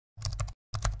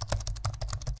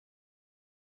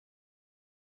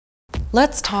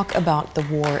Let's talk about the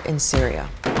war in Syria.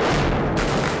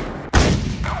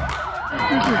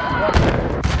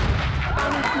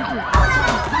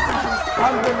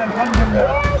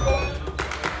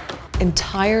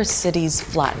 Entire cities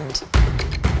flattened,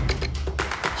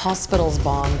 hospitals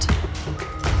bombed,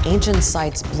 ancient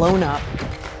sites blown up,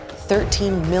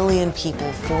 13 million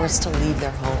people forced to leave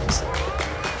their homes.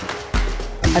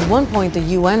 At one point, the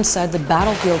UN said the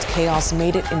battlefield chaos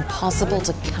made it impossible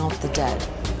to count the dead,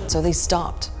 so they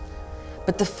stopped.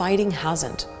 But the fighting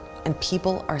hasn't, and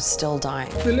people are still dying.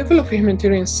 The level of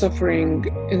humanitarian suffering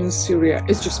in Syria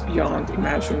is just beyond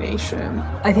imagination.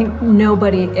 I think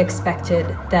nobody expected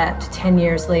that 10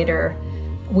 years later,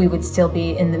 we would still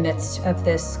be in the midst of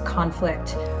this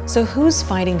conflict. So who's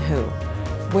fighting who?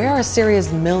 Where are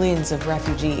Syria's millions of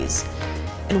refugees?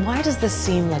 And why does this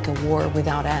seem like a war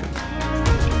without end?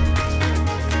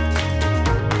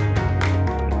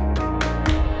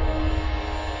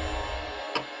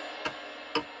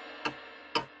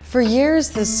 For years,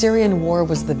 the Syrian war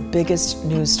was the biggest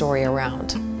news story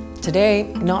around. Today,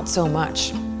 not so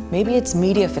much. Maybe it's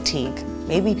media fatigue.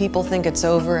 Maybe people think it's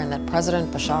over and that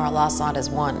President Bashar al-Assad has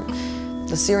won.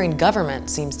 The Syrian government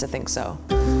seems to think so.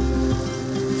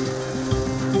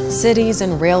 Cities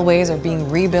and railways are being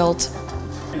rebuilt.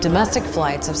 Domestic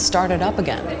flights have started up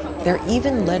again. They're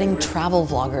even letting travel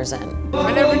vloggers in.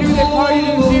 I never knew they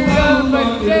partied in Syria,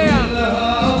 but damn,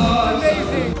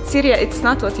 amazing. Syria, it's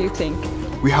not what you think.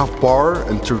 We have bar,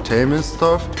 entertainment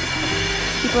stuff.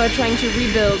 People are trying to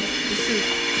rebuild the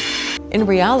city. In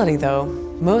reality, though,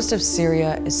 most of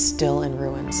Syria is still in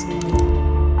ruins.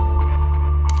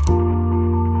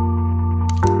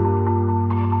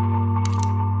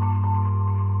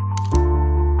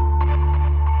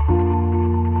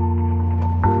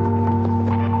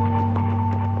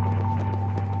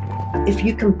 If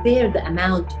you compare the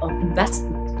amount of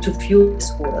investment to fuel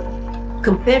this war,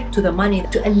 compared to the money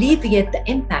to alleviate the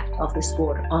impact of this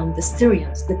war on the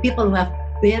Syrians, the people who have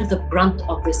bear the brunt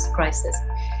of this crisis,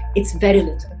 it's very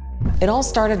little. It all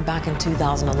started back in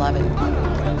 2011.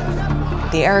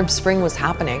 The Arab Spring was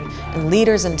happening, and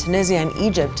leaders in Tunisia and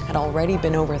Egypt had already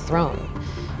been overthrown.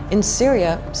 In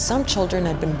Syria, some children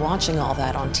had been watching all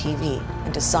that on TV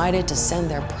and decided to send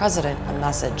their president a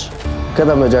message.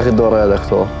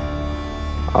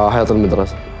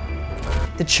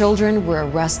 The children were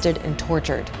arrested and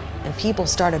tortured, and people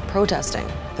started protesting.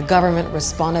 The government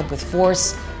responded with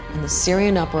force, and the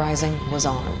Syrian uprising was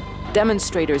on.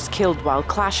 Demonstrators killed while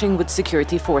clashing with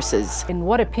security forces. In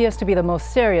what appears to be the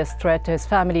most serious threat to his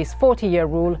family's 40-year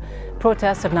rule,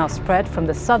 protests have now spread from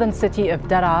the southern city of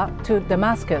Daraa to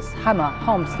Damascus, Hama,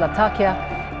 Homs, Latakia,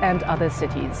 and other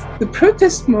cities. The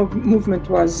protest movement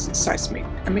was seismic.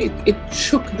 I mean, it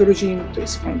shook the regime to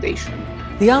its foundation.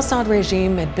 The Assad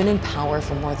regime had been in power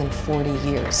for more than 40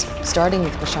 years, starting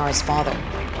with Bashar's father.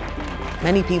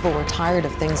 Many people were tired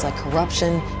of things like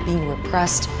corruption, being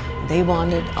repressed. They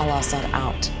wanted al-Assad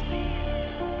out.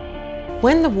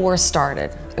 When the war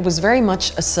started, it was very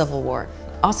much a civil war.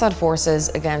 Assad forces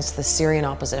against the Syrian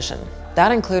opposition.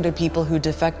 That included people who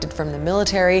defected from the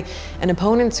military and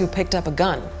opponents who picked up a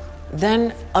gun.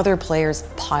 Then other players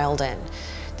piled in.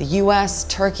 The US,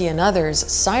 Turkey, and others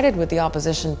sided with the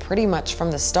opposition pretty much from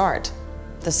the start.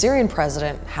 The Syrian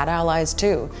president had allies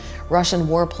too. Russian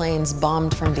warplanes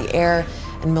bombed from the air,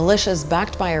 and militias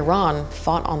backed by Iran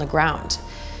fought on the ground.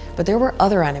 But there were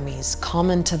other enemies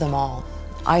common to them all.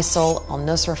 ISIL,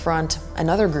 al-Nusra Front, and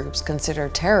other groups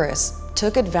considered terrorists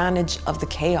took advantage of the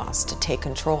chaos to take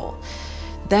control.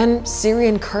 Then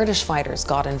Syrian Kurdish fighters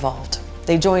got involved.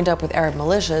 They joined up with Arab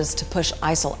militias to push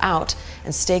ISIL out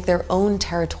and stake their own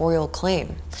territorial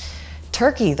claim.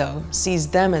 Turkey, though, sees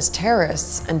them as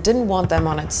terrorists and didn't want them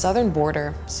on its southern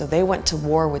border, so they went to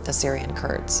war with the Syrian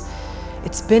Kurds.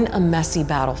 It's been a messy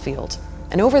battlefield,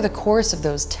 and over the course of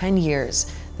those 10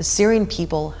 years, the Syrian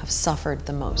people have suffered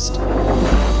the most.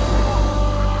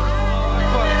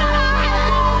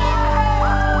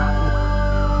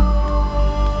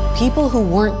 People who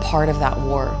weren't part of that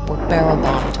war were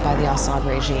barrel-bombed by the Assad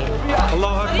regime,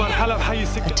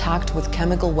 attacked with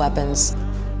chemical weapons,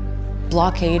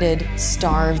 blockaded,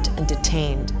 starved, and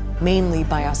detained, mainly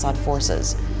by Assad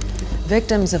forces.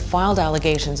 Victims have filed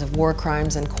allegations of war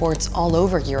crimes in courts all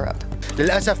over Europe.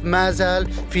 للأسف ما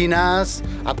زال في ناس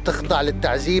عم تخضع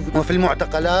للتعذيب وفي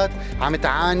المعتقلات عم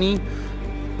تعاني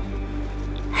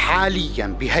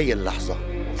حاليا بهي اللحظة.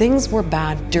 Things were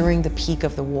bad during the peak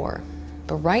of the war,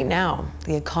 but right now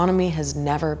the economy has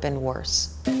never been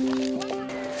worse.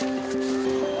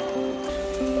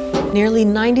 Nearly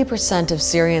 90% of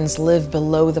Syrians live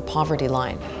below the poverty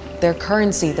line. Their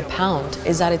currency, the pound,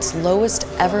 is at its lowest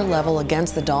ever level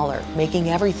against the dollar, making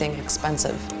everything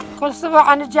expensive. كل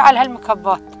صبح نجي على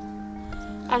هالمكبات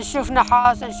نشوف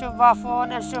نحاس نشوف بافون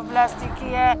نشوف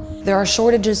بلاستيكية. There are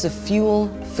shortages of fuel,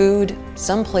 food.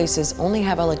 Some places only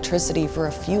have electricity for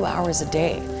a few hours a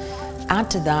day. Add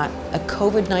to that a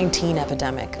COVID-19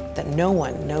 epidemic that no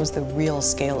one knows the real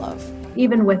scale of.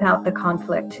 Even without the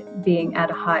conflict being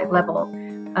at a high level,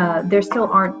 there still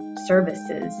aren't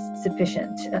services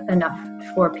sufficient enough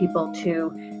for people to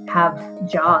have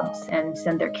jobs and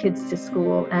send their kids to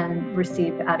school and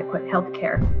receive adequate health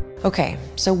care. Okay,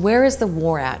 so where is the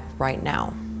war at right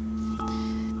now?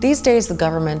 These days, the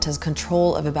government has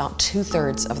control of about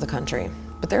 2/3 of the country,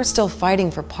 but they're still fighting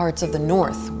for parts of the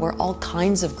north where all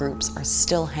kinds of groups are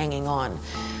still hanging on.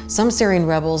 Some Syrian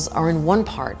rebels are in one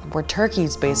part where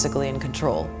Turkey's basically in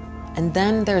control. And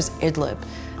then there's Idlib,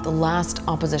 the last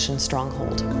opposition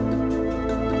stronghold.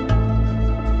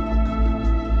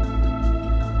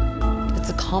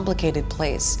 It's a complicated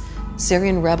place.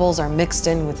 Syrian rebels are mixed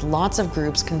in with lots of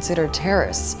groups considered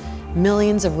terrorists.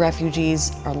 Millions of refugees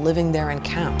are living there in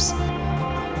camps.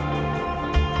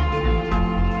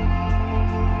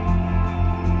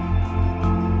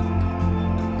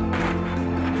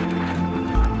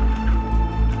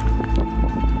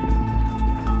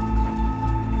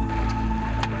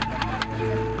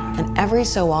 And every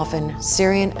so often,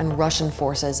 Syrian and Russian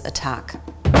forces attack.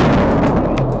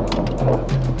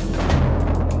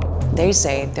 They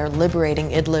say they're liberating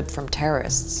Idlib from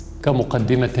terrorists.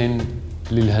 كمقدمة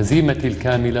للهزيمة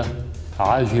الكاملة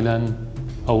عاجلاً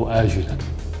أو آجلاً.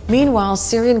 Meanwhile,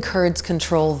 Syrian Kurds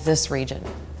control this region.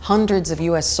 Hundreds of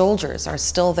US soldiers are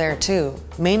still there too,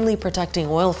 mainly protecting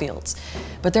oil fields.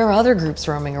 But there are other groups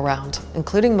roaming around,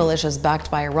 including militias backed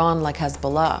by Iran like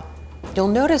Hezbollah. You'll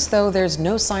notice, though, there's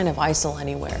no sign of ISIL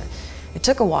anywhere. It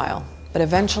took a while, but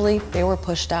eventually they were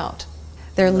pushed out.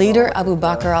 Their leader, Abu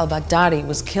Bakr al-Baghdadi,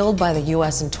 was killed by the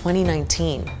US in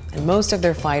 2019, and most of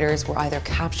their fighters were either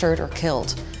captured or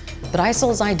killed. But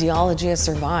ISIL's ideology has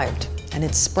survived, and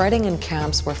it's spreading in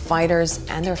camps where fighters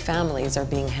and their families are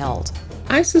being held.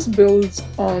 ISIS builds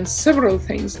on several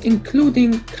things,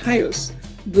 including chaos,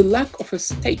 the lack of a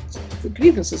state, the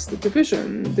grievances, the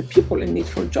division, the people in need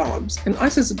for jobs, and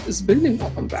ISIS is building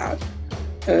on that.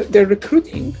 They're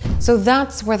recruiting. So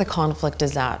that's where the conflict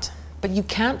is at. But you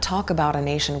can't talk about a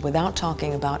nation without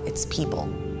talking about its people,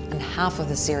 and half of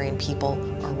the Syrian people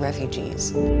are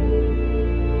refugees.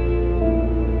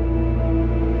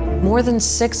 More than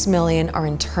 6 million are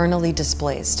internally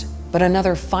displaced, but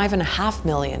another 5.5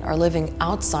 million are living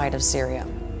outside of Syria.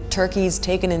 Turkey's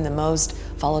taken in the most,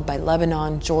 followed by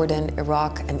Lebanon, Jordan,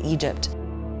 Iraq, and Egypt.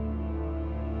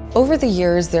 Over the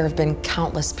years, there have been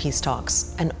countless peace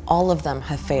talks, and all of them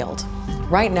have failed.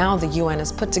 Right now, the UN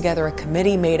has put together a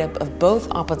committee made up of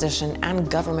both opposition and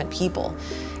government people.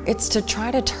 It's to try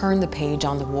to turn the page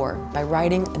on the war by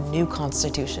writing a new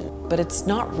constitution, but it's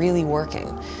not really working.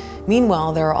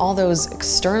 Meanwhile, there are all those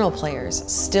external players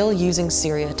still using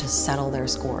Syria to settle their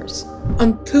scores.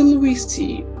 Until we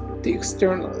see the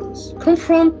externals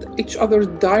confront each other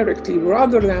directly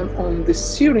rather than on the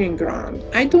Syrian ground,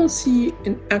 I don't see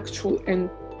an actual end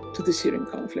to the Syrian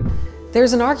conflict.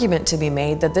 There's an argument to be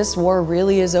made that this war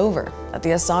really is over, that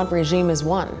the Assad regime is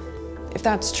won. If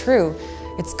that's true,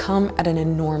 it's come at an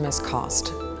enormous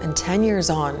cost. And 10 years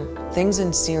on, things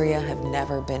in Syria have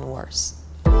never been worse.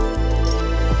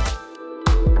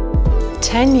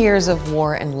 10 years of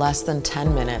war in less than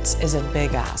 10 minutes is a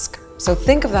big ask. So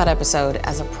think of that episode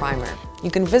as a primer.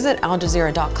 You can visit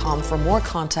aljazeera.com for more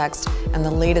context and the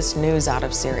latest news out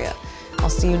of Syria. I'll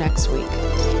see you next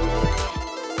week.